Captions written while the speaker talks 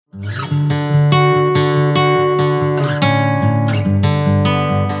I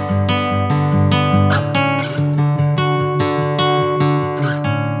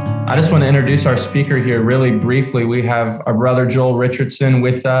just want to introduce our speaker here really briefly. We have our brother Joel Richardson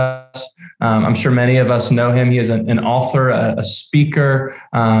with us. I'm sure many of us know him. He is an author, a speaker,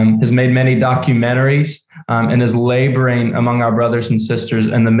 has made many documentaries, and is laboring among our brothers and sisters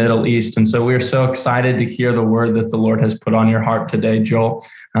in the Middle East. And so we are so excited to hear the word that the Lord has put on your heart today, Joel.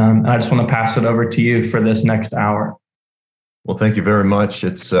 And I just want to pass it over to you for this next hour. Well, thank you very much.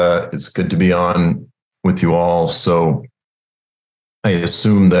 It's good to be on with you all. So I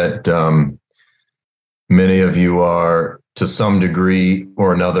assume that many of you are, to some degree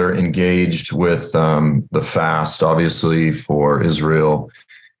or another, engaged with the fast, obviously, for Israel,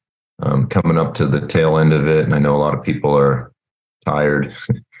 coming up to the tail end of it. And I know a lot of people are tired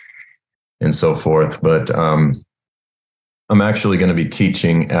and so forth. But I'm actually going to be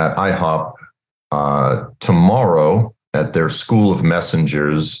teaching at IHOP tomorrow at their School of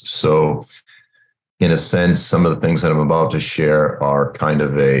Messengers. So in a sense, some of the things that I'm about to share are kind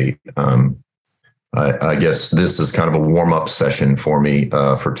of I guess this is kind of a warm-up session for me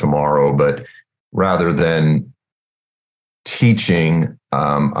for tomorrow. But rather than teaching,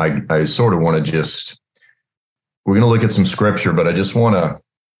 I sort of want to we're going to look at some scripture, but I just want to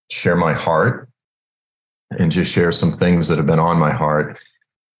share my heart and just share some things that have been on my heart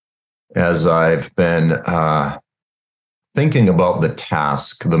as I've been thinking about the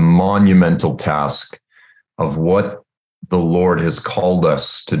task, the monumental task of what the Lord has called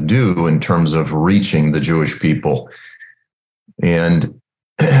us to do in terms of reaching the Jewish people. And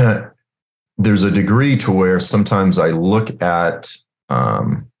there's a degree to where sometimes I look at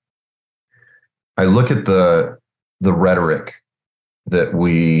the rhetoric that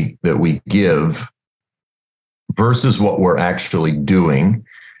we give versus what we're actually doing.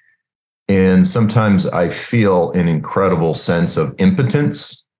 And sometimes I feel an incredible sense of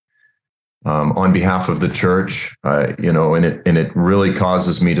impotence on behalf of the church, and it really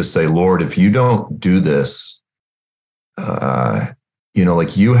causes me to say, Lord, if you don't do this,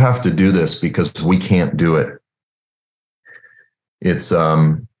 you have to do this because we can't do it. It's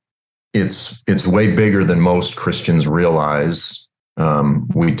way bigger than most Christians realize.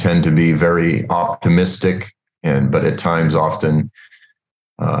 We tend to be very optimistic, but at times often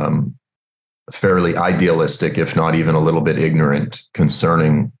fairly idealistic, if not even a little bit ignorant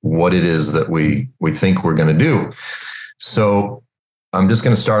concerning what it is that we think we're going to do. So I'm just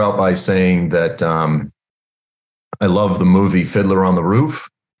going to start out by saying that I love the movie Fiddler on the Roof.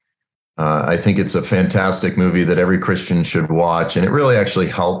 I think it's a fantastic movie that every Christian should watch, and it really actually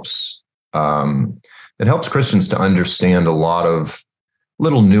helps. It helps Christians to understand a lot of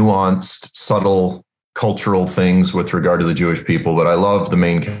little nuanced, subtle cultural things with regard to the Jewish people. But I love the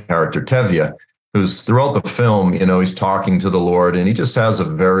main character, Tevye, who's throughout the film, he's talking to the Lord, and he just has a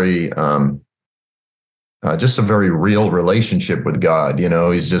very real relationship with God.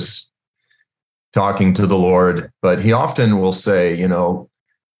 He's just talking to the Lord, but he often will say,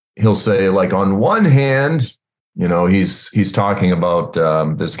 he'll say, like, on one hand, he's talking about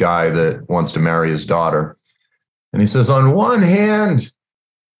this guy that wants to marry his daughter. And he says, on one hand,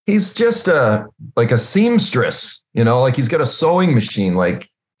 he's just like a seamstress, like he's got a sewing machine. Like,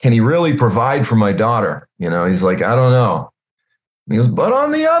 can he really provide for my daughter? He's like, I don't know. And he goes, but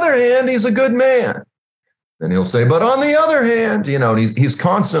on the other hand, he's a good man. Then he'll say, but on the other hand, he's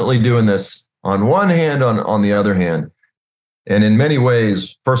constantly doing this on one hand, on the other hand. And in many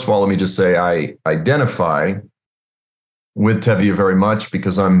ways, first of all, let me just say I identify with Tevye very much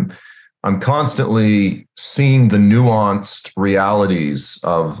because I'm constantly seeing the nuanced realities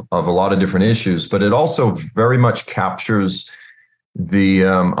of a lot of different issues, but it also very much captures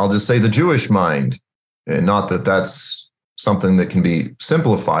I'll just say the Jewish mind. And not that that's something that can be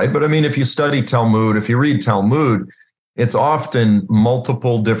simplified, but I mean, if you study Talmud, if you read Talmud, it's often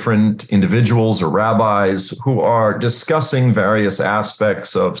multiple different individuals or rabbis who are discussing various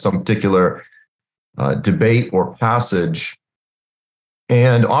aspects of some particular debate or passage.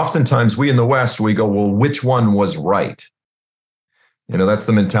 And oftentimes we in the West, we go, well, which one was right? That's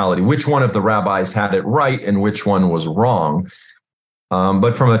the mentality. Which one of the rabbis had it right and which one was wrong?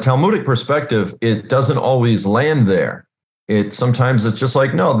 But from a Talmudic perspective, it doesn't always land there. Sometimes it's just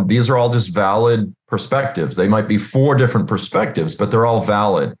like, no, these are all just valid perspectives. They might be 4 different perspectives, but they're all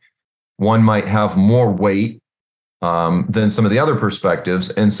valid. One might have more weight than some of the other perspectives.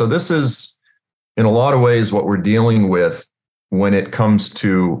 And so this is, in a lot of ways, what we're dealing with when it comes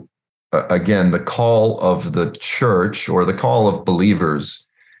to, again, the call of the church or the call of believers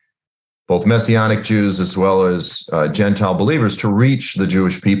both Messianic Jews as well as Gentile believers, to reach the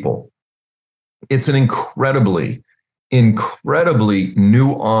Jewish people. It's an incredibly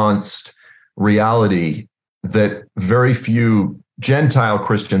nuanced reality that very few Gentile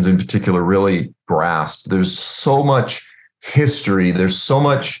Christians in particular really grasp. There's so much history, there's so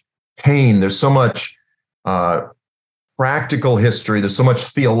much pain, there's so much practical history, there's so much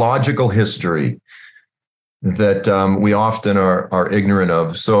theological history that we often are ignorant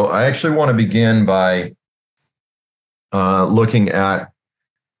of. So I actually want to begin by looking at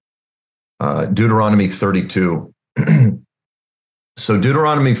Deuteronomy 32. So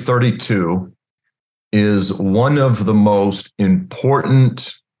Deuteronomy 32 is one of the most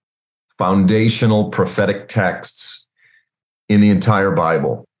important foundational prophetic texts in the entire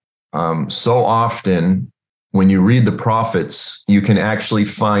Bible. So often when you read the prophets, you can actually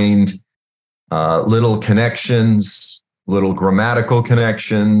find little connections, little grammatical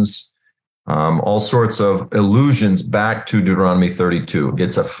connections, all sorts of allusions back to Deuteronomy 32.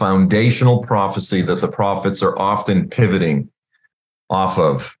 It's a foundational prophecy that the prophets are often pivoting off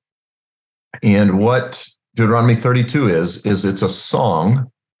of. And what Deuteronomy 32 is it's a song.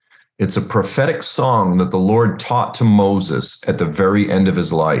 It's a prophetic song that the Lord taught to Moses at the very end of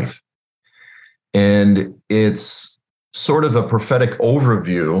his life. And it's sort of a prophetic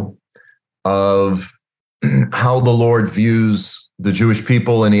overview of how the Lord views the Jewish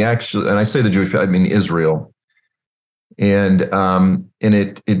people, and I say the Jewish people, I mean Israel. And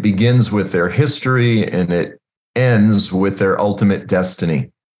it begins with their history and it ends with their ultimate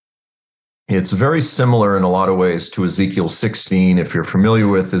destiny. It's very similar in a lot of ways to Ezekiel 16. If you're familiar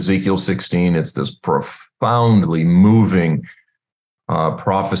with Ezekiel 16, it's this profoundly moving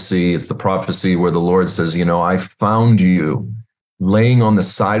prophecy. It's the prophecy where the Lord says, I found you laying on the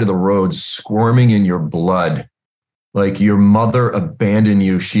side of the road, squirming in your blood, like your mother abandoned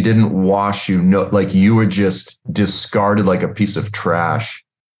you. She didn't wash you. No, like you were just discarded like a piece of trash.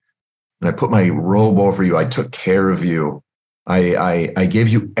 And I put my robe over you. I took care of you. I gave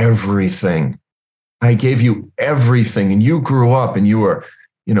you everything. I gave you everything. And you grew up and you were,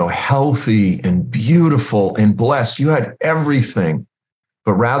 healthy and beautiful and blessed. You had everything.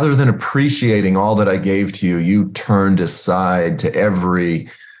 But rather than appreciating all that I gave to you, you turned aside to every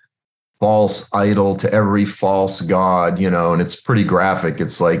false idol, to every false god, and it's pretty graphic.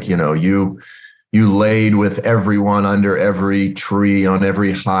 It's like, you laid with everyone under every tree, on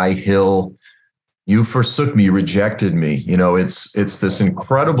every high hill. You forsook me, rejected me. It's this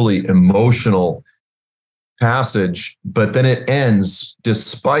incredibly emotional passage, but then it ends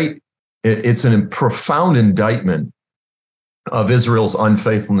despite it's a profound indictment of Israel's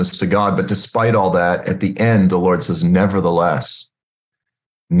unfaithfulness to God. But despite all that, at the end, the Lord says, nevertheless,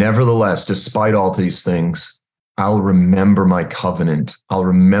 despite all these things, I'll remember my covenant. I'll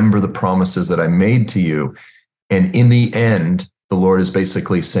remember the promises that I made to you. And in the end, the Lord is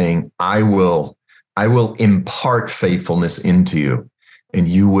basically saying, I will impart faithfulness into you, and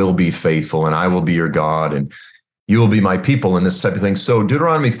you will be faithful, and I will be your God, and you will be my people, and this type of thing. So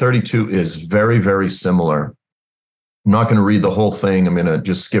Deuteronomy 32 is very, very similar. I'm not going to read the whole thing. I'm going to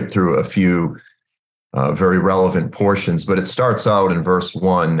just skip through a few very relevant portions, but it starts out in verse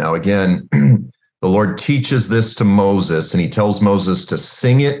 1. Now, again, the Lord teaches this to Moses, and he tells Moses to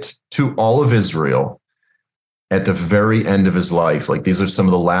sing it to all of Israel at the very end of his life. Like, these are some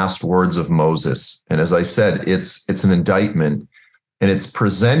of the last words of Moses. And as I said, it's an indictment, and it's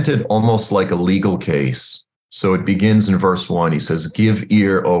presented almost like a legal case. So it begins in verse 1. He says, "Give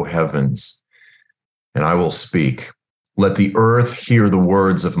ear, O heavens, and I will speak. Let the earth hear the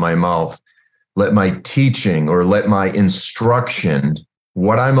words of my mouth. Let my teaching, or let my instruction,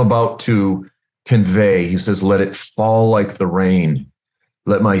 what I'm about to convey," he says, "let it fall like the rain.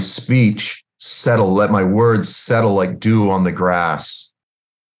 Let my speech settle. Let my words settle like dew on the grass,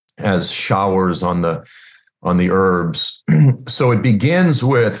 as showers on the herbs." So it begins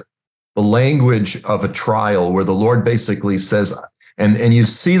with the language of a trial where the Lord basically says, and you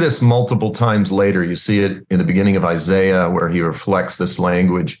see this multiple times later. You see it in the beginning of Isaiah where he reflects this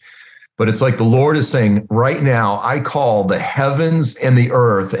language. But it's like the Lord is saying, right now, I call the heavens and the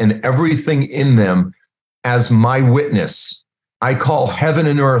earth and everything in them as my witness. I call heaven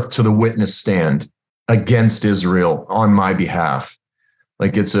and earth to the witness stand against Israel on my behalf.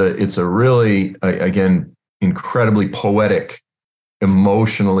 Like it's a really, again, incredibly poetic,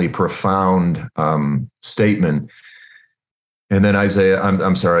 emotionally profound statement. And then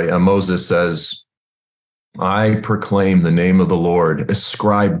Moses says, "I proclaim the name of the Lord,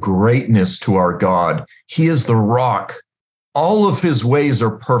 ascribe greatness to our God. He is the rock. All of his ways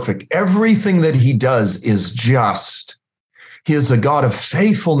are perfect. Everything that he does is just. He is a God of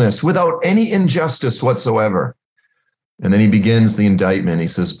faithfulness without any injustice whatsoever. And then he begins the indictment. He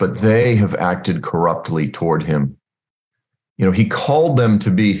says, but they have acted corruptly toward him. He called them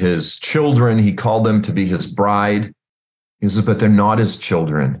to be his children. He called them to be his bride. He says, but they're not his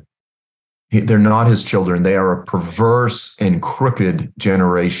children. They're not his children. They are a perverse and crooked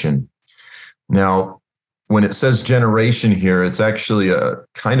generation. Now, when it says generation here, it's actually a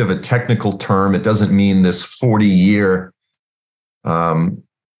kind of a technical term. It doesn't mean this 40-year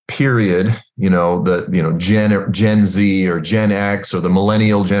period, Gen Z or Gen X or the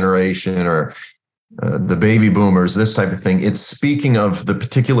millennial generation or the baby boomers, this type of thing. It's speaking of the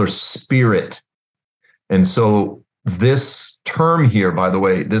particular spirit. And so this term here, by the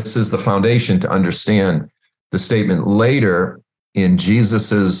way, this is the foundation to understand the statement later in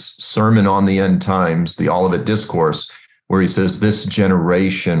Jesus's sermon on the end times, the Olivet Discourse, where he says, this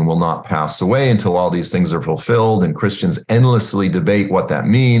generation will not pass away until all these things are fulfilled. And Christians endlessly debate what that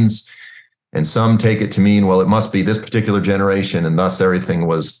means. And some take it to mean, well, it must be this particular generation, and thus everything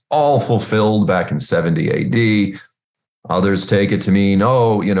was all fulfilled back in 70 AD. Others take it to mean,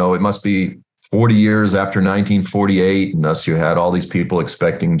 it must be 40 years after 1948, and thus you had all these people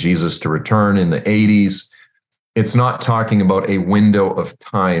expecting Jesus to return in the 80s. It's not talking about a window of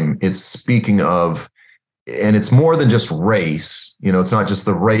time. It's speaking of, and it's more than just race. It's not just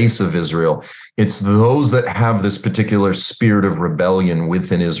the race of Israel. It's those that have this particular spirit of rebellion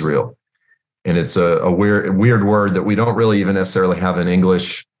within Israel. And it's a weird word that we don't really even necessarily have in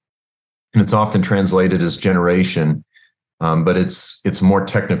English. And it's often translated as generation, but it's a more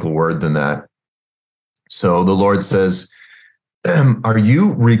technical word than that. So the Lord says, are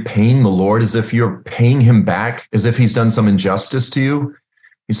you repaying the Lord as if you're paying him back, as if he's done some injustice to you?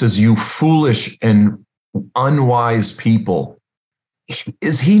 He says, you foolish and unwise people.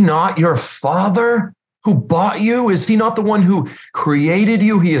 Is he not your father who bought you? Is he not the one who created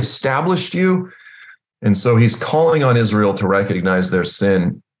you? He established you. And so he's calling on Israel to recognize their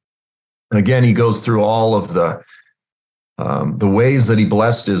sin. Again, he goes through all of the ways that he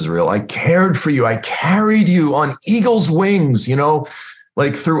blessed Israel. I cared for you. I carried you on eagle's wings.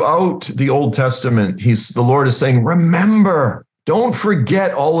 Like throughout the Old Testament, the Lord is saying, remember, don't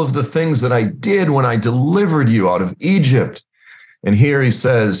forget all of the things that I did when I delivered you out of Egypt. And here he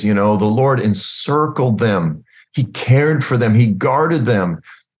says, the Lord encircled them. He cared for them. He guarded them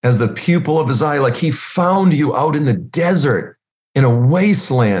as the pupil of his eye. Like he found you out in the desert, in a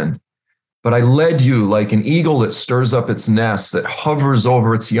wasteland. But I led you like an eagle that stirs up its nest, that hovers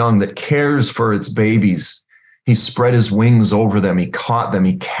over its young, that cares for its babies. He spread his wings over them. He caught them.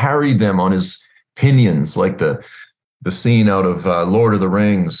 He carried them on his pinions, like the scene out of Lord of the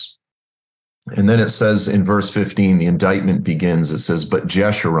Rings. And then it says in verse 15, the indictment begins. It says, but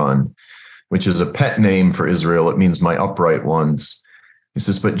Jeshurun, which is a pet name for Israel, it means my upright ones. It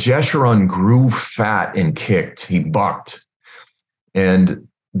says, but Jeshurun grew fat and kicked. He bucked. And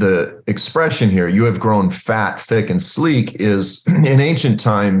the expression here, you have grown fat, thick, and sleek, is in ancient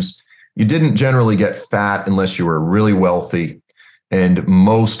times, you didn't generally get fat unless you were really wealthy. And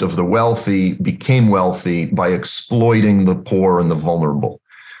most of the wealthy became wealthy by exploiting the poor and the vulnerable.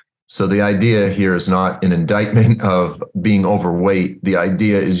 So the idea here is not an indictment of being overweight. The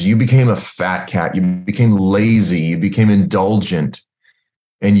idea is you became a fat cat. You became lazy. You became indulgent.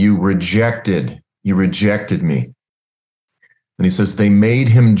 And you rejected me. And he says, they made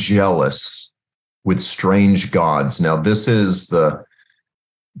him jealous with strange gods. Now, this is the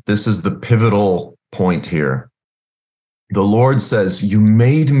pivotal point here. The Lord says, you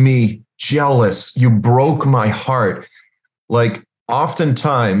made me jealous. You broke my heart. Like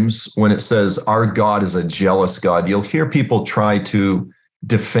oftentimes when it says our God is a jealous God, you'll hear people try to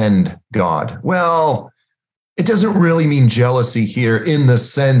defend God. Well, it doesn't really mean jealousy here in the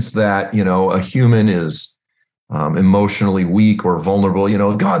sense that, a human is emotionally weak or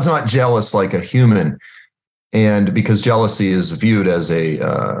vulnerable. God's not jealous like a human. And because jealousy is viewed as a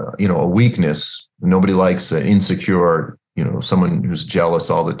weakness, nobody likes an insecure, someone who's jealous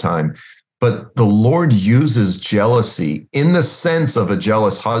all the time. But the Lord uses jealousy in the sense of a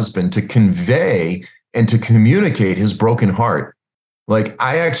jealous husband to convey and to communicate his broken heart. Like,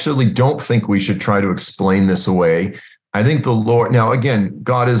 I actually don't think we should try to explain this away. I think the Lord, now again,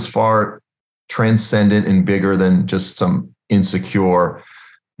 God is far transcendent and bigger than just some insecure,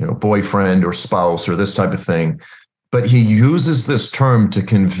 boyfriend or spouse or this type of thing. But he uses this term to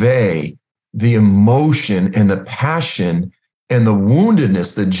convey the emotion and the passion and the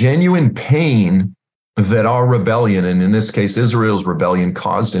woundedness, the genuine pain that our rebellion, and in this case, Israel's rebellion,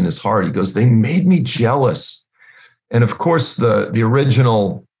 caused in his heart. He goes, they made me jealous. And of course, the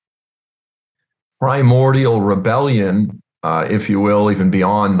original primordial rebellion if you will, even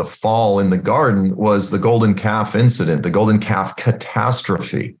beyond the fall in the garden, was the golden calf incident, the golden calf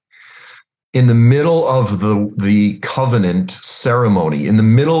catastrophe. In the middle of the covenant ceremony, in the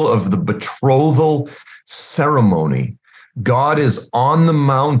middle of the betrothal ceremony, God is on the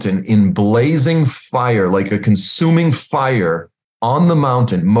mountain in blazing fire, like a consuming fire on the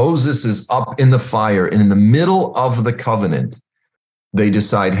mountain. Moses is up in the fire, and in the middle of the covenant, they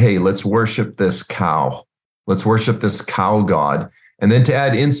decide, hey, let's worship this cow. Let's worship this cow god. And then to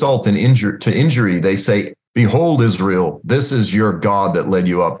add insult and injury, they say, behold, Israel, this is your God that led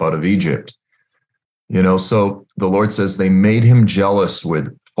you up out of Egypt. So the Lord says they made him jealous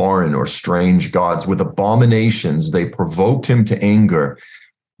with foreign or strange gods, with abominations. They provoked him to anger.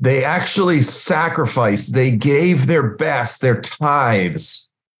 They actually sacrificed. They gave their best, their tithes,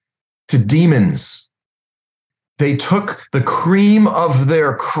 to demons. They took the cream of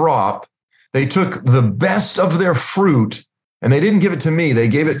their crop. They took the best of their fruit, and they didn't give it to me. They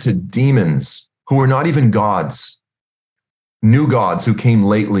gave it to demons who were not even gods. New gods who came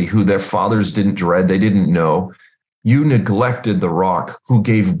lately, who their fathers didn't dread, they didn't know. You neglected the rock who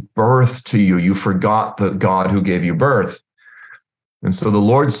gave birth to you. You forgot the God who gave you birth. And so the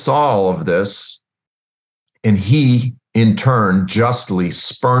Lord saw all of this, and he, in turn, justly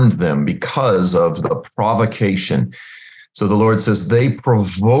spurned them because of the provocation. So the Lord says, they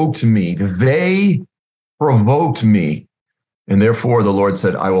provoked me. They provoked me. And therefore, the Lord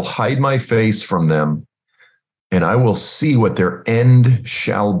said, I will hide my face from them, and I will see what their end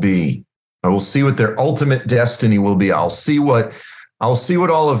shall be. I will see what their ultimate destiny will be. I'll see what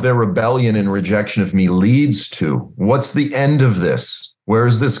all of their rebellion and rejection of me leads to. What's the end of this? Where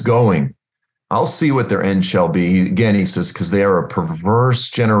is this going? I'll see what their end shall be. Again, he says, because they are a perverse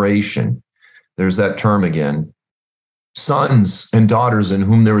generation. There's that term again. Sons and daughters in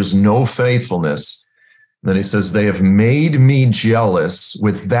whom there is no faithfulness. And then he says, they have made me jealous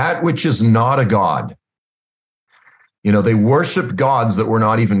with that which is not a God. They worshiped gods that were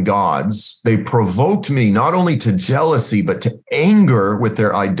not even gods. They provoked me not only to jealousy, but to anger with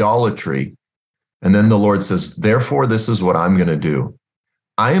their idolatry. And then the Lord says, therefore, this is what I'm going to do.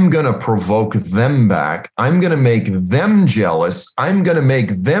 I am going to provoke them back. I'm going to make them jealous. I'm going to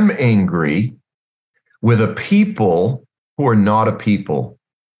make them angry with a people who are not a people.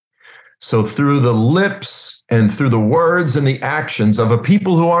 So through the lips and through the words and the actions of a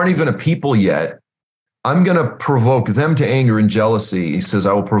people who aren't even a people yet, I'm going to provoke them to anger and jealousy. He says,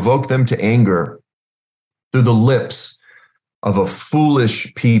 I will provoke them to anger through the lips of a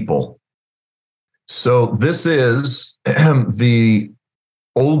foolish people. So this is the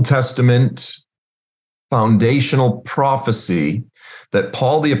Old Testament foundational prophecy that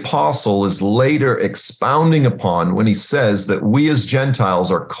Paul the Apostle is later expounding upon when he says that we as Gentiles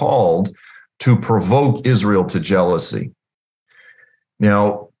are called to provoke Israel to jealousy.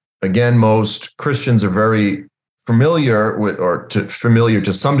 Now, again, most Christians are very familiar with, familiar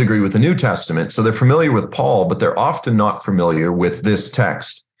to some degree with the New Testament. So they're familiar with Paul, but they're often not familiar with this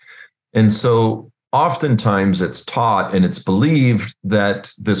text. And so oftentimes it's taught and it's believed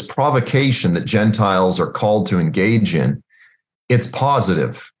that this provocation that Gentiles are called to engage in, it's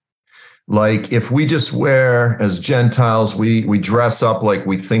positive. Like if we just wear, as Gentiles, we dress up like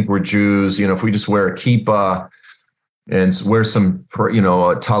we think we're Jews, if we just wear a kippah, and wear some, a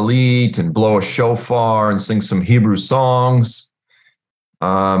talit and blow a shofar and sing some Hebrew songs,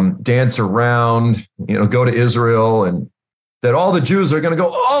 dance around, go to Israel, and that all the Jews are going to go,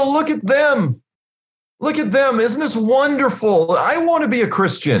 oh, look at them. Look at them. Isn't this wonderful? I want to be a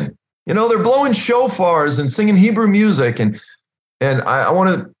Christian. They're blowing shofars and singing Hebrew music. And I want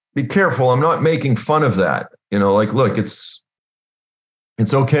to be careful. I'm not making fun of that. Look, it's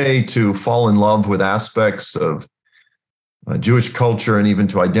okay to fall in love with aspects of Jewish culture and even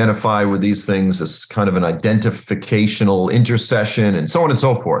to identify with these things as kind of an identificational intercession and so on and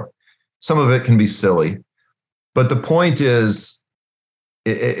so forth. Some of it can be silly. But the point is,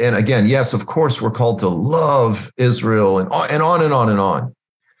 and again, yes, of course, we're called to love Israel and on and on and on,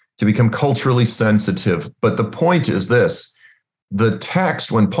 to become culturally sensitive. But the point is this, the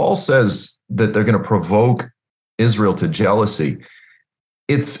text, when Paul says that they're going to provoke Israel to jealousy,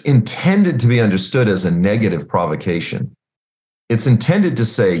 it's intended to be understood as a negative provocation. It's intended to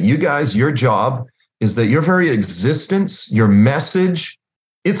say, you guys, your job is that your very existence, your message,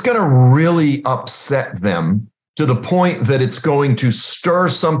 it's going to really upset them to the point that it's going to stir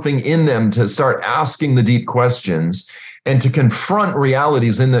something in them to start asking the deep questions and to confront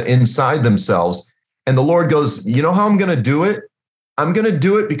realities inside themselves. And the Lord goes, you know how I'm going to do it? I'm going to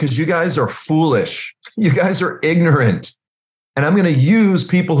do it because you guys are foolish. You guys are ignorant. And I'm going to use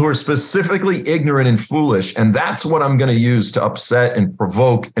people who are specifically ignorant and foolish. And that's what I'm going to use to upset and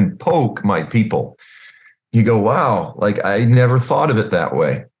provoke and poke my people. You go, wow, like I never thought of it that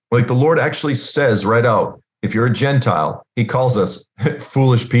way. Like the Lord actually says right out, if you're a Gentile, he calls us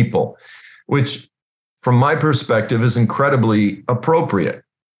foolish people, which from my perspective is incredibly appropriate.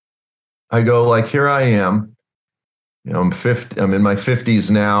 I go like, here I am, I'm in my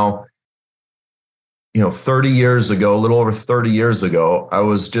 50s now. 30 years ago, a little over 30 years ago, I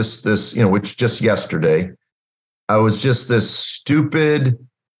was just this, which just yesterday, I was just this stupid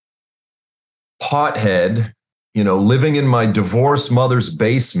pothead, living in my divorced mother's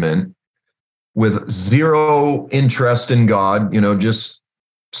basement with zero interest in God, just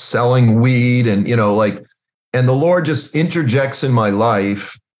selling weed and, and the Lord just interjects in my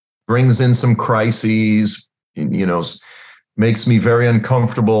life, brings in some crises, makes me very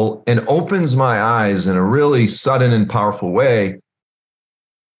uncomfortable and opens my eyes in a really sudden and powerful way.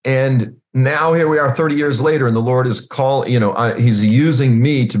 And now here we are 30 years later, and the Lord is he's using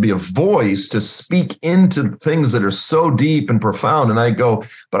me to be a voice to speak into things that are so deep and profound. And I go,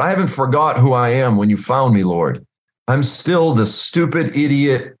 but I haven't forgot who I am when you found me, Lord. I'm still the stupid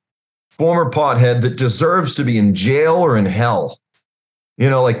idiot, former pothead that deserves to be in jail or in hell.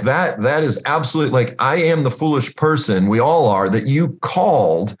 Like that is absolutely, like, I am the foolish person, we all are, that you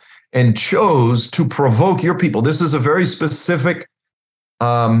called and chose to provoke your people. This is a very specific,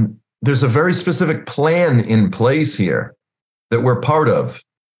 there's a very specific plan in place here that we're part of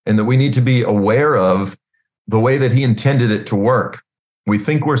and that we need to be aware of the way that he intended it to work. We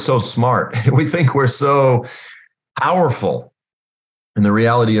think we're so smart. We think we're so powerful. And the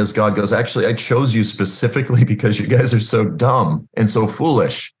reality is God goes, actually, I chose you specifically because you guys are so dumb and so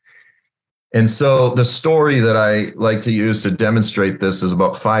foolish. And so the story that I like to use to demonstrate this is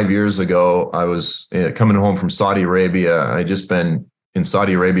about 5 years ago. I was coming home from Saudi Arabia. I just been in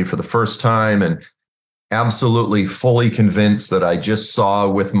Saudi Arabia for the first time and absolutely fully convinced that I just saw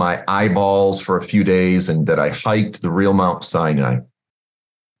with my eyeballs for a few days and that I hiked the real Mount Sinai.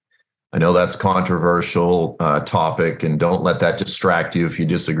 I know that's a controversial topic, and don't let that distract you if you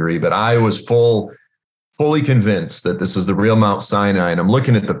disagree, but I was fully convinced that this is the real Mount Sinai. And I'm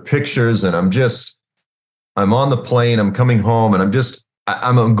looking at the pictures and I'm on the plane, I'm coming home, and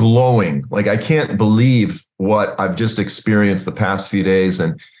I'm glowing. Like, I can't believe what I've just experienced the past few days.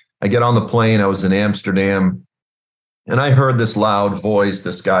 And I get on the plane, I was in Amsterdam, and I heard this loud voice,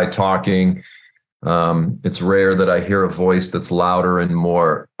 this guy talking. It's rare that I hear a voice that's louder and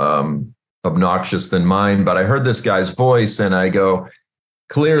more obnoxious than mine, but I heard this guy's voice and I go,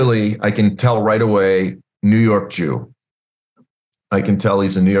 clearly, I can tell right away, New York Jew. I can tell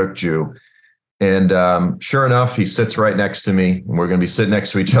he's a New York Jew. And sure enough, he sits right next to me, and we're going to be sitting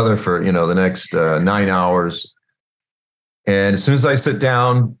next to each other for, the next 9 hours. And as soon as I sit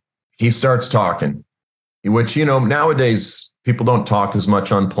down, he starts talking, which, nowadays people don't talk as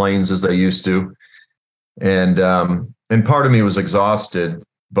much on planes as they used to. And part of me was exhausted,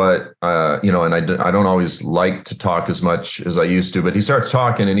 but, and I don't always like to talk as much as I used to, but he starts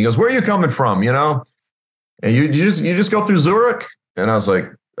talking and he goes, where are you coming from? And you just go through Zurich? And I was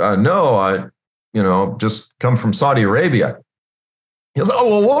like, no, I just come from Saudi Arabia. He goes, oh,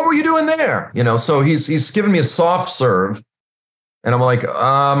 well, what were you doing there? So he's giving me a soft serve, and I'm like,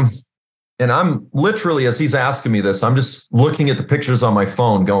 and I'm literally, as he's asking me this, I'm just looking at the pictures on my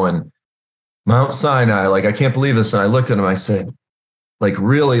phone going, Mount Sinai, like, I can't believe this. And I looked at him, I said, like,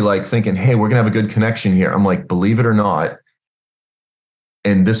 really, like, thinking, hey, we're going to have a good connection here. I'm like, believe it or not,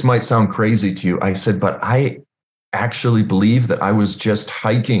 and this might sound crazy to you, I said, but I actually believe that I was just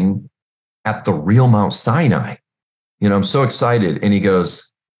hiking at the real Mount Sinai. I'm so excited. And he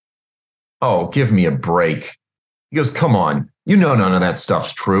goes, oh, give me a break. He goes, come on, none of that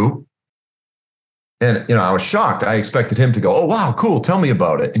stuff's true. And, I was shocked. I expected him to go, oh, wow, cool, tell me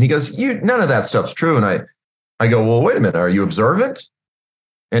about it. And he goes, none of that stuff's true. And I go, well, wait a minute, are you observant?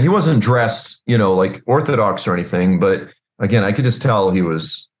 And he wasn't dressed, like Orthodox or anything. But again, I could just tell he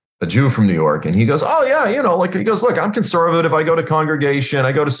was a Jew from New York. And he goes, oh, yeah, he goes, look, I'm conservative. I go to congregation.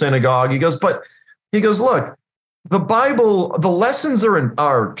 I go to synagogue. He goes, look, the Bible, the lessons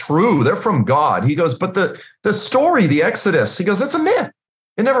are true. They're from God. He goes, but the story, the Exodus, he goes, that's a myth.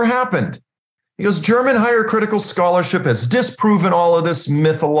 It never happened. He goes, German higher critical scholarship has disproven all of this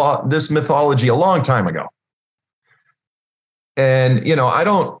mythology a long time ago. And, I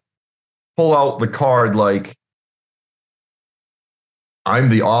don't pull out the card like I'm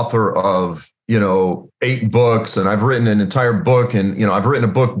the author of, 8 books, and I've written an entire book, and, I've written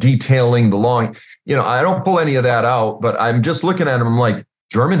a book detailing the law. I don't pull any of that out, but I'm just looking at him. I'm like,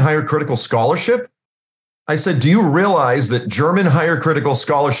 German higher critical scholarship? I said, do you realize that German higher critical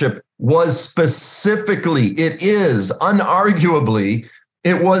scholarship was specifically, it is unarguably,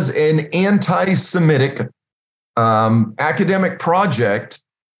 it was an anti-Semitic academic project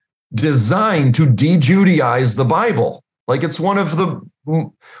designed to de-Judaize the Bible. Like, it's one of the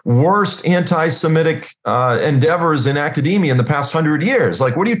worst anti-Semitic endeavors in academia in the past 100 years.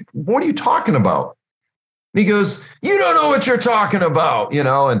 Like, what are you talking about? And he goes, you don't know what you're talking about, you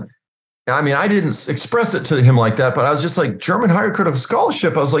know? And I mean, I didn't express it to him like that, but I was just like, German higher critical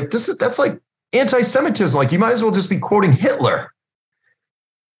scholarship. I was like, that's like anti-Semitism. Like, you might as well just be quoting Hitler.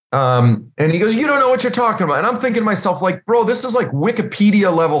 And he goes, you don't know what you're talking about. And I'm thinking to myself, like, bro, this is like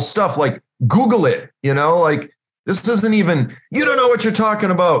Wikipedia level stuff. Like, Google it, you know, like, this isn't even, you don't know what you're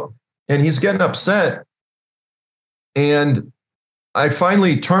talking about. And he's getting upset. And I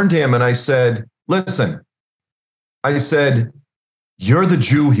finally turned to him and I said, listen, I said, you're the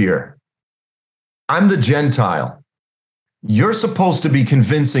Jew here. I'm the Gentile. You're supposed to be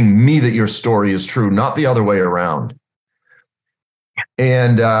convincing me that your story is true, not the other way around.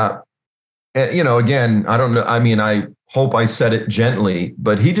 And you know, again, I don't know. I mean, I hope I said it gently,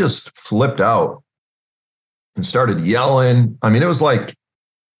 but he just flipped out and started yelling. I mean, it was like,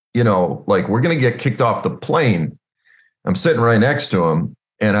 you know, like, we're going to get kicked off the plane. I'm sitting right next to him.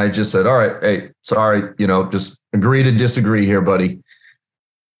 And I just said, all right, hey, sorry, you know, just agree to disagree here, buddy.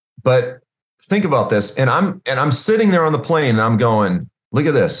 But think about this. And I'm sitting there on the plane and I'm going, look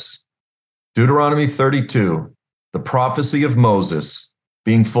at this. Deuteronomy 32, the prophecy of Moses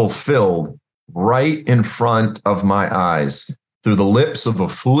being fulfilled right in front of my eyes through the lips of a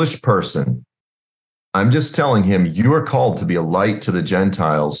foolish person. I'm just telling him, you are called to be a light to the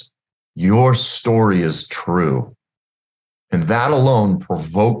Gentiles. Your story is true. And that alone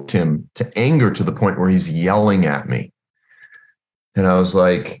provoked him to anger to the point where he's yelling at me. And I was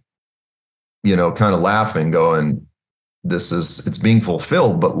like, you know, kind of laughing, going, it's being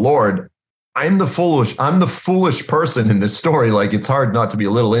fulfilled. But Lord, I'm the foolish person in this story. Like, it's hard not to be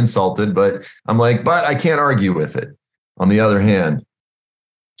a little insulted, but I'm like, but I can't argue with it on the other hand.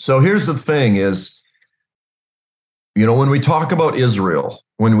 So here's the thing is, you know, when we talk about Israel,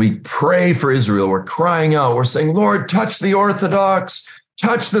 when we pray for Israel, we're crying out, we're saying, Lord, touch the Orthodox,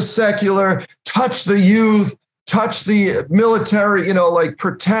 touch the secular, touch the youth, touch the military, you know, like,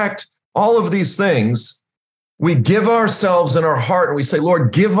 protect all of these things. We give ourselves and our heart and we say,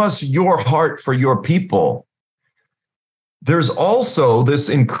 Lord, give us your heart for your people. There's also this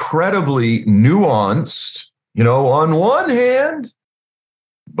incredibly nuanced, you know, on one hand,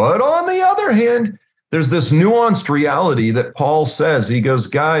 but on the other hand, there's this nuanced reality that Paul says. He goes,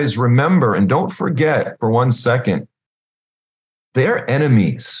 guys, remember, and don't forget for 1 second, they're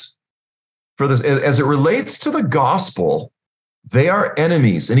enemies. For this, as it relates to the gospel, they are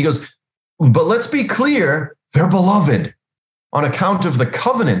enemies. And he goes, but let's be clear, they're beloved on account of the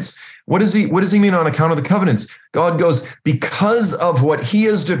covenants. What does he mean on account of the covenants? God goes, because of what he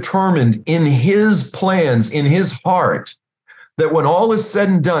has determined in his plans, in his heart, that when all is said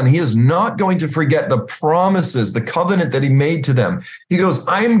and done, he is not going to forget the promises, the covenant that he made to them. He goes,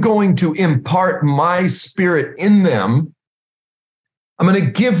 I'm going to impart my spirit in them. I'm going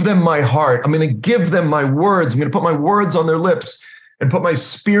to give them my heart. I'm going to give them my words. I'm going to put my words on their lips and put my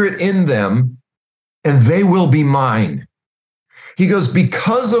spirit in them, and they will be mine. He goes,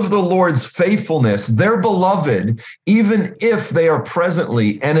 because of the Lord's faithfulness, they're beloved, even if they are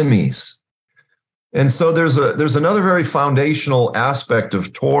presently enemies. And so there's another very foundational aspect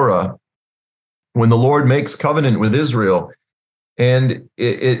of Torah when the Lord makes covenant with Israel, and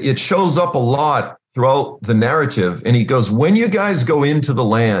it shows up a lot throughout the narrative. And he goes, when you guys go into the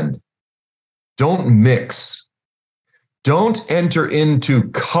land, don't mix. Don't enter into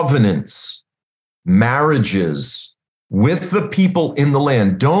covenants, marriages with the people in the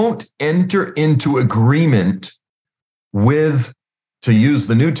land. Don't enter into agreement with, to use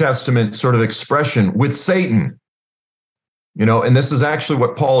the New Testament sort of expression, with Satan. You know, and this is actually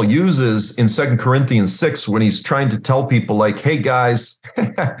what Paul uses in 2 Corinthians 6 when he's trying to tell people, like, hey guys,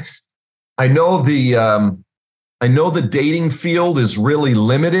 I know the dating field is really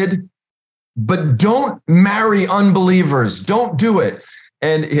limited, but don't marry unbelievers. Don't do it.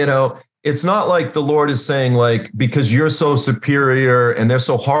 And, you know, it's not like the Lord is saying, like, because you're so superior and they're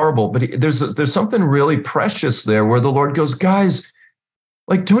so horrible, but there's something really precious there where the Lord goes, guys,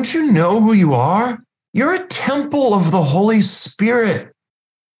 like, don't you know who you are? You're a temple of the Holy Spirit.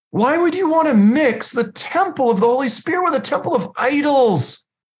 Why would you want to mix the temple of the Holy Spirit with a temple of idols?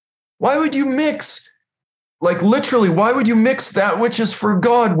 Why would you mix, like, literally, why would you mix that which is for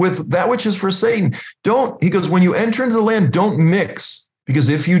God with that which is for Satan? He goes, when you enter into the land, don't mix, because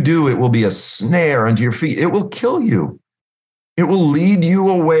if you do, it will be a snare unto your feet. It will kill you. It will lead you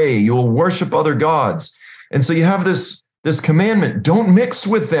away. You will worship other gods. And so you have this commandment, don't mix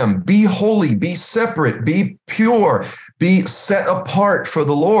with them. Be holy, be separate, be pure, be set apart for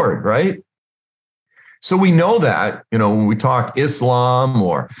the Lord, right? So we know that, when we talk Islam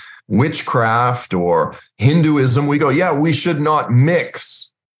or witchcraft or Hinduism, we go, yeah, we should not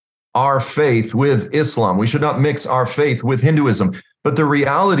mix our faith with Islam. We should not mix our faith with Hinduism. But the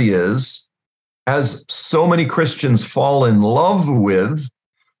reality is, as so many Christians fall in love with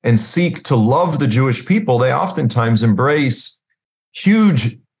and seek to love the Jewish people, they oftentimes embrace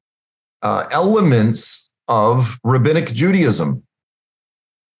huge elements of rabbinic Judaism.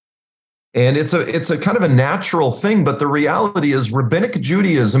 And it's a kind of a natural thing, but the reality is rabbinic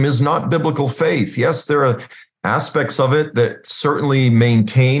Judaism is not biblical faith. Yes, there are aspects of it that certainly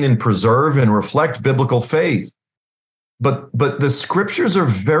maintain and preserve and reflect biblical faith. But the scriptures are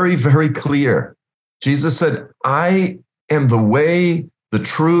very, very clear. Jesus said, I am the way, the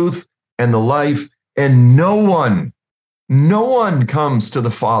truth, and the life, and no one comes to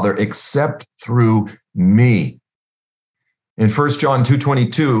the Father except through me. In 1 John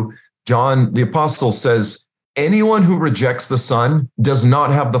 2:22, John, the apostle, says, anyone who rejects the Son does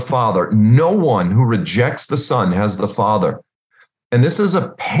not have the Father. No one who rejects the Son has the Father. And this is a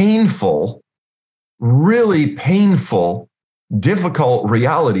painful, really painful, difficult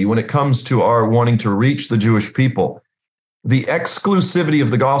reality when it comes to our wanting to reach the Jewish people. The exclusivity of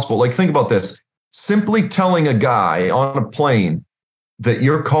the gospel, like think about this, simply telling a guy on a plane that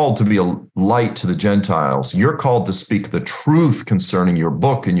you're called to be a light to the Gentiles, you're called to speak the truth concerning your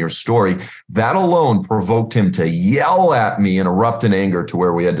book and your story, that alone provoked him to yell at me and erupt in anger to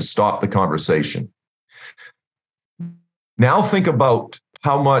where we had to stop the conversation. Now think about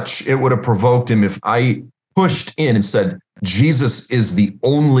how much it would have provoked him if I pushed in and said, Jesus is the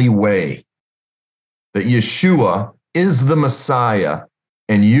only way, that Yeshua is the Messiah,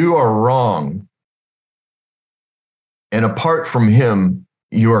 and you are wrong. And apart from him,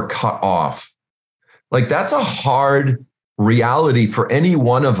 you are cut off. Like that's a hard reality for any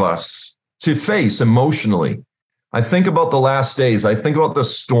one of us to face emotionally. I think about the last days. I think about the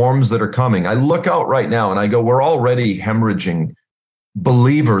storms that are coming. I look out right now and I go, we're already hemorrhaging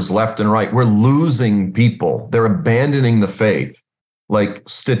believers left and right. We're losing people. They're abandoning the faith. Like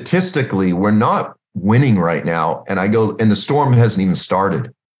statistically, we're not winning right now. And I go, and the storm hasn't even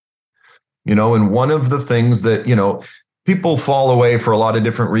started. And one of the things that, people fall away for a lot of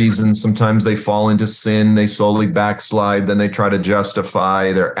different reasons. Sometimes they fall into sin, they slowly backslide, then they try to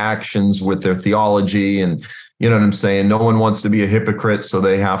justify their actions with their theology. And you know what I'm saying? No one wants to be a hypocrite, so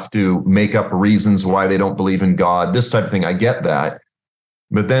they have to make up reasons why they don't believe in God, this type of thing. I get that.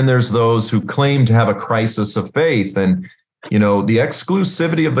 But then there's those who claim to have a crisis of faith. And, the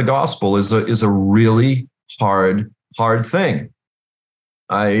exclusivity of the gospel is a really hard thing.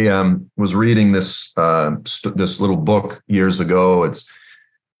 I was reading this little book years ago. It's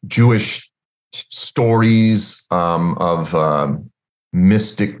Jewish stories of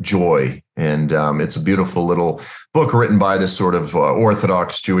mystic joy, and it's a beautiful little book written by this sort of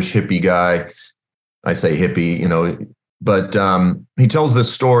Orthodox Jewish hippie guy. I say hippie, but he tells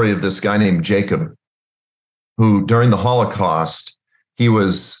this story of this guy named Jacob, who during the Holocaust, he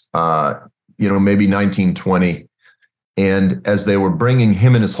was maybe 1920. And as they were bringing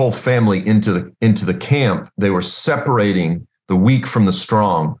him and his whole family into the camp, they were separating the weak from the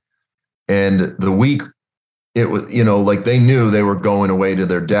strong. And the weak, it was, like they knew they were going away to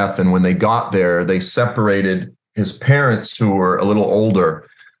their death. And when they got there, they separated his parents, who were a little older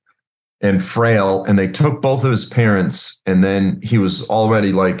and frail, and they took both of his parents. And then he was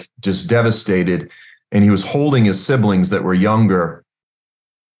already like just devastated. And he was holding his siblings that were younger.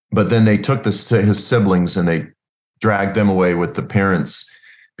 But then they took his siblings and they dragged them away with the parents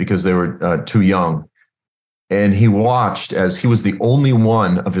because they were too young. And he watched as he was the only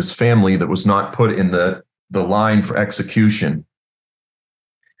one of his family that was not put in the line for execution.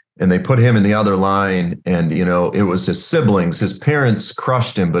 And they put him in the other line, and, it was his siblings. His parents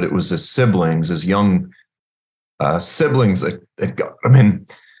crushed him, but it was his siblings, his young siblings that got him in.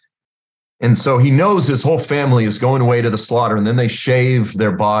 And so he knows his whole family is going away to the slaughter, and then they shave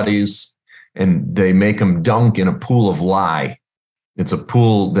their bodies and they make them dunk in a pool of lye. It's a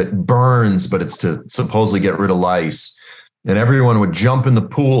pool that burns, but it's to supposedly get rid of lice. And everyone would jump in the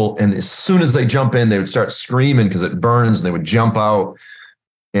pool, and as soon as they jump in, they would start screaming because it burns, and they would jump out.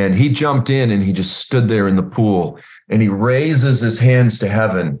 And he jumped in, and he just stood there in the pool, and he raises his hands to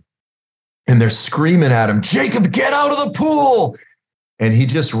heaven, and they're screaming at him, "Jacob, get out of the pool!" And he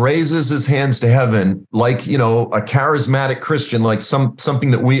just raises his hands to heaven like, you know, a charismatic Christian, like something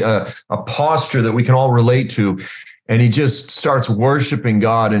that a posture that we can all relate to. And he just starts worshiping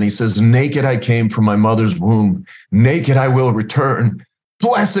God. And he says, naked I came from my mother's womb. Naked I will return.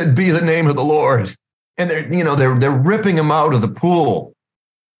 Blessed be the name of the Lord. And they're ripping him out of the pool.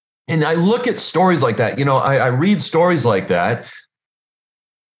 And I look at stories like that. You know, I read stories like that.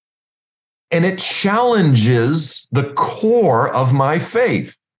 And it challenges the core of my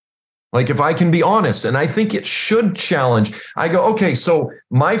faith. Like, if I can be honest, and I think it should challenge, I go, okay, so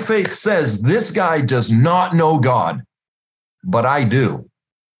my faith says this guy does not know God, but I do.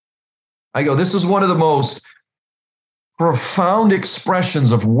 I go, this is one of the most profound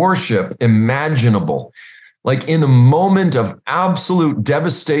expressions of worship imaginable. Like, in the moment of absolute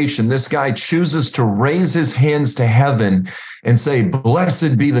devastation, this guy chooses to raise his hands to heaven and say,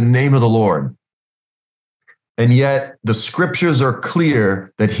 blessed be the name of the Lord. And yet the scriptures are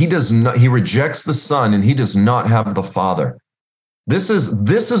clear that he rejects the Son and he does not have the Father. This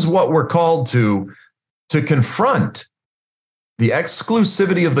is what we're called to confront. The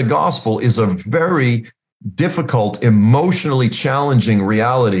exclusivity of the gospel is a very difficult, emotionally challenging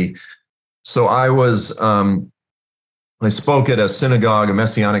reality. So I spoke at a synagogue, a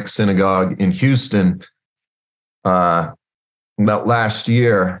Messianic synagogue in Houston, about last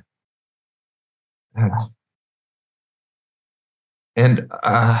year. And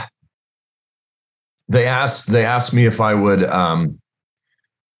they asked me if I would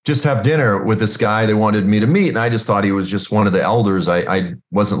just have dinner with this guy they wanted me to meet. And I just thought he was just one of the elders. I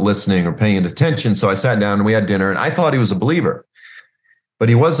wasn't listening or paying attention. So I sat down and we had dinner, and I thought he was a believer. But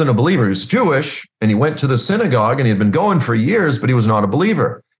he wasn't a believer. He was Jewish, and he went to the synagogue, and he had been going for years, but he was not a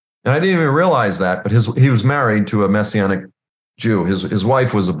believer. And I didn't even realize that, but he was married to a Messianic Jew. His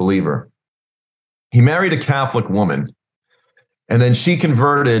wife was a believer. He married a Catholic woman, and then she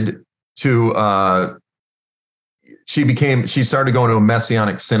converted to, she started going to a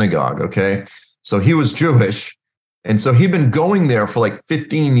Messianic synagogue, okay? So he was Jewish, and so he'd been going there for like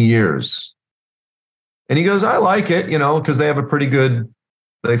 15 years. And he goes, I like it, because they have a pretty good,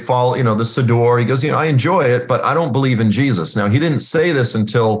 they follow, the Siddur. He goes, I enjoy it, but I don't believe in Jesus. Now, he didn't say this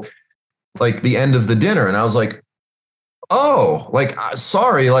until like the end of the dinner. And I was like, oh, like,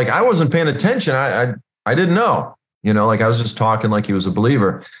 sorry, like I wasn't paying attention. I didn't know, like I was just talking like he was a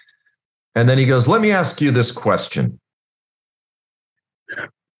believer. And then he goes, let me ask you this question.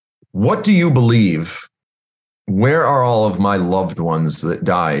 What do you believe? Where are all of my loved ones that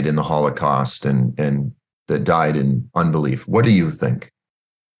died in the Holocaust and that died in unbelief? What do you think?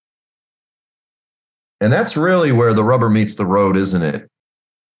 And that's really where the rubber meets the road, isn't it?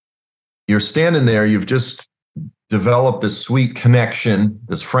 You're standing there, you've just developed this sweet connection,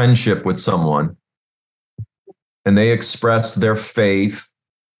 this friendship with someone, and they express their faith.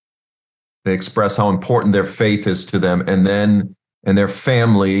 They express how important their faith is to them, and their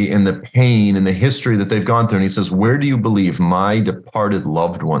family and the pain and the history that they've gone through. And he says, where do you believe my departed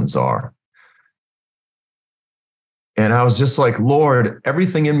loved ones are? And I was just like, Lord,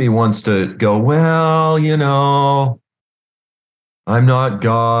 everything in me wants to go, well, I'm not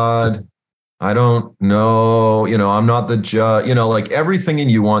God. I don't know, I'm not the judge, like everything in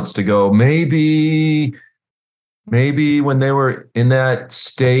you wants to go, maybe when they were in that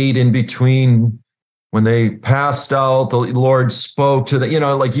state in between, when they passed out, the Lord spoke to them,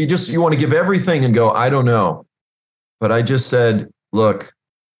 like you want to give everything and go, I don't know. But I just said, look,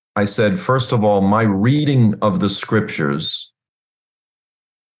 I said, first of all, my reading of the scriptures,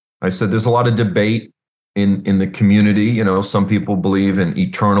 I said, there's a lot of debate in the community. Some people believe in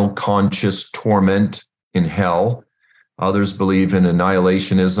eternal conscious torment in hell. Others believe in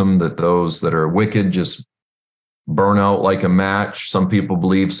annihilationism, that those that are wicked just burn out like a match. Some people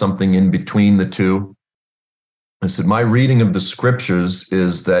believe something in between the two. I said, my reading of the scriptures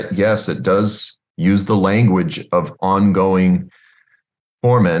is that, yes, it does use the language of ongoing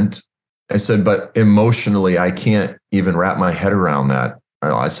torment. I said, but emotionally, I can't even wrap my head around that.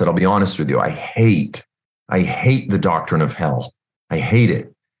 I said, I'll be honest with you. I hate the doctrine of hell. I hate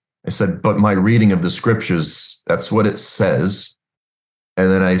it. I said, but my reading of the scriptures, that's what it says.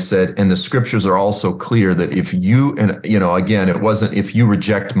 And then I said, and the scriptures are also clear that if you, and again, it wasn't if you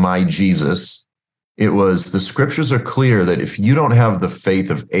reject my Jesus, it was the scriptures are clear that if you don't have the faith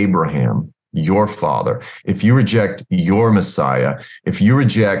of Abraham, your father, if you reject your Messiah, if you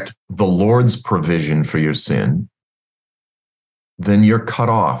reject the Lord's provision for your sin, then you're cut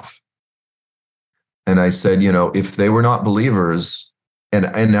off. And I said, if they were not believers,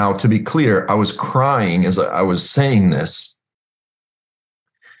 and now to be clear, I was crying as I was saying this,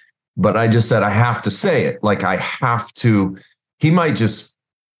 but I just said, I have to say it. Like I have to he might just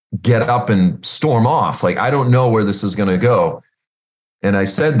get up and storm off. Like, I don't know where this is going to go. And I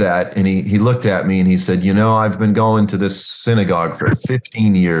said that, and he looked at me and he said, I've been going to this synagogue for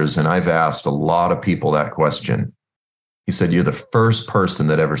 15 years, and I've asked a lot of people that question. He said, you're the first person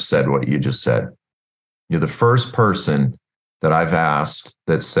that ever said what you just said. You're the first person that I've asked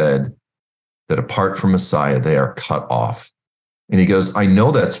that said that apart from Messiah, they are cut off. And he goes, I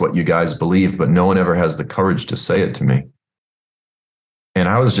know that's what you guys believe, but no one ever has the courage to say it to me. And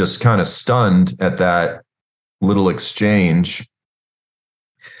I was just kind of stunned at that little exchange.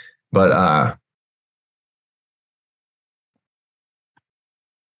 But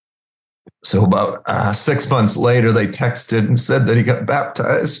so about 6 months later, they texted and said that he got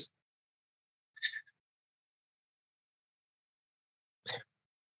baptized.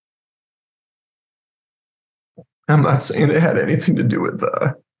 I'm not saying it had anything to do with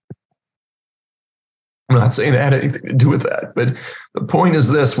that. I'm not saying it had anything to do with that. But the point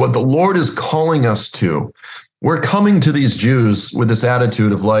is this: what the Lord is calling us to, we're coming to these Jews with this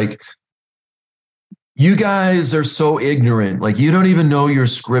attitude of like, you guys are so ignorant. Like, you don't even know your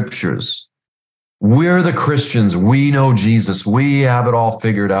scriptures. We're the Christians. We know Jesus. We have it all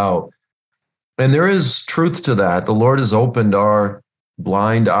figured out. And there is truth to that. The Lord has opened our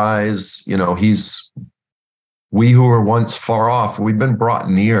blind eyes. We who were once far off, we've been brought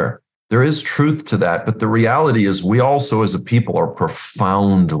near. There is truth to that. But the reality is we also as a people are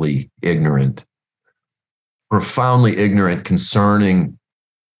profoundly ignorant concerning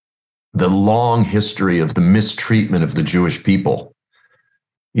the long history of the mistreatment of the Jewish people.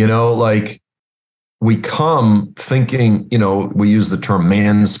 Like, we come thinking, we use the term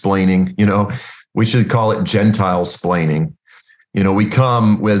mansplaining, we should call it Gentile splaining. We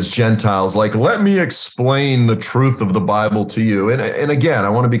come as Gentiles, like, let me explain the truth of the Bible to you. And again, I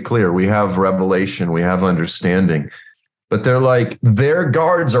want to be clear. We have revelation, we have understanding, but they're like, their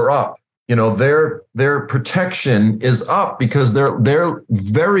guards are up. Their protection is up because they're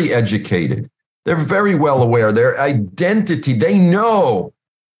very educated. They're very well aware. Their identity, they know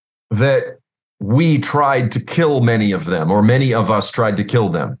that we tried to kill many of them, or many of us tried to kill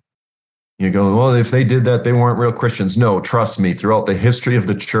them. You go, well, if they did that, they weren't real Christians. No, trust me, throughout the history of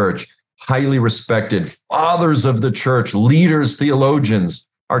the church, highly respected fathers of the church, leaders, theologians,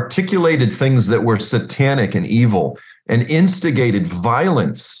 articulated things that were satanic and evil and instigated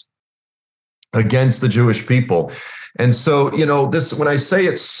violence against the Jewish people. And so, this, when I say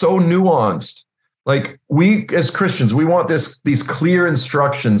it's so nuanced, like, we as Christians, we want these clear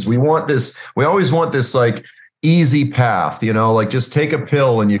instructions. We always want this like easy path, like just take a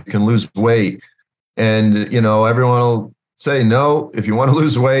pill and you can lose weight. And, everyone will say, no, if you want to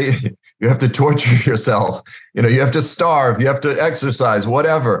lose weight, you have to torture yourself. You have to starve, you have to exercise,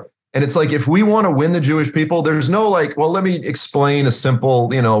 whatever. And it's like, if we want to win the Jewish people, there's no like, well, let me explain a simple,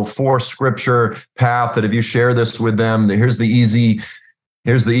 4 scripture path that if you share this with them, here's the easy.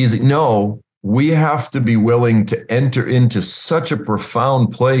 No, we have to be willing to enter into such a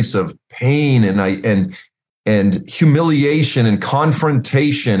profound place of pain and humiliation and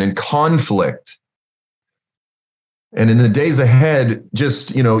confrontation and conflict. And in the days ahead,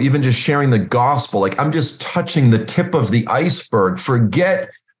 just, even just sharing the gospel, like, I'm just touching the tip of the iceberg.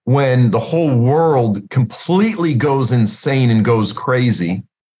 Forget when the whole world completely goes insane and goes crazy.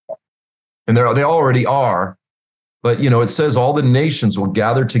 And they already are. But, it says all the nations will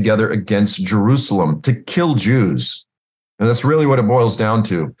gather together against Jerusalem to kill Jews. And that's really what it boils down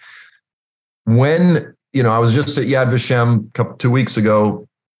to. When, I was just at Yad Vashem 2 weeks ago,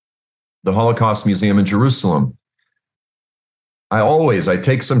 the Holocaust Museum in Jerusalem. I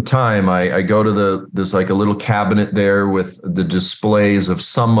take some time. I go to there's like a little cabinet there with the displays of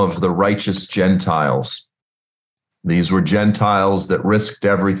some of the righteous Gentiles. These were Gentiles that risked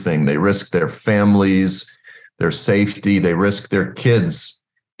everything. They risked their families, their safety. They risked their kids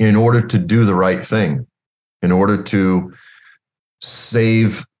in order to do the right thing, in order to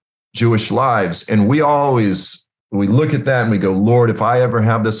save Jewish lives. And we look at that and we go, Lord, if I ever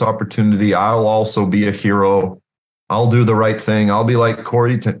have this opportunity, I'll also be a hero. I'll do the right thing. I'll be like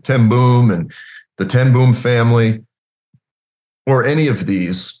Corey Ten Boom and the Ten Boom family, or any of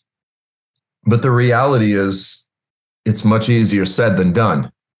these. But the reality is, it's much easier said than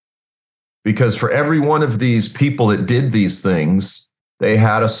done. Because for every one of these people that did these things, they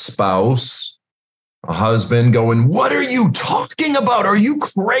had a spouse, a husband going, what are you talking about? Are you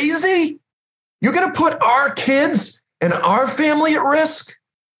crazy? You're going to put our kids and our family at risk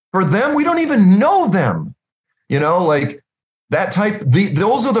for them? We don't even know them. Like that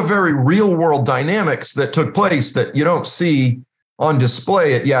those are the very real world dynamics that took place that you don't see on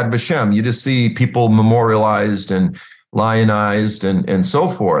display at Yad Vashem. You just see people memorialized and lionized and so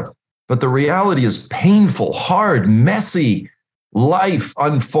forth. But the reality is painful, hard, messy life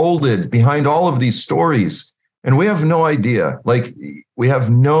unfolded behind all of these stories. And we have no idea. Like, we have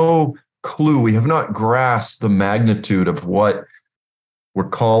no clue. We have not grasped the magnitude of what we're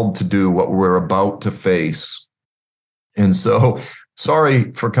called to do, what we're about to face. And so,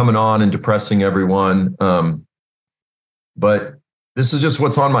 sorry for coming on and depressing everyone. But this is just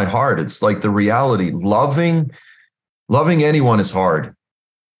what's on my heart. It's like the reality. Loving anyone is hard.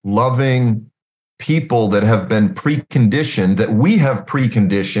 Loving people that have been preconditioned, that we have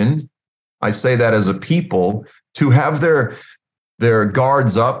preconditioned, I say that as a people, to have their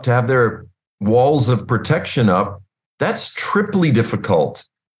guards up, to have their walls of protection up, that's triply difficult.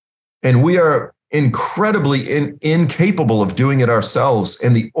 And we are incredibly incapable of doing it ourselves.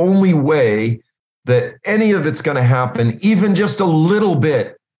 And the only way that any of it's going to happen, even just a little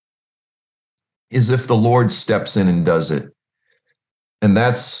bit, is if the Lord steps in and does it. And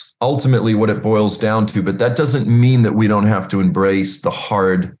that's ultimately what it boils down to. But that doesn't mean that we don't have to embrace the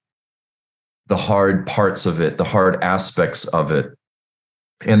hard parts of it, the hard aspects of it,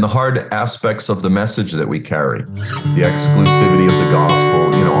 and the hard aspects of the message that we carry, the exclusivity of the gospel,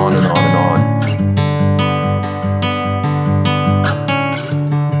 on and on and on.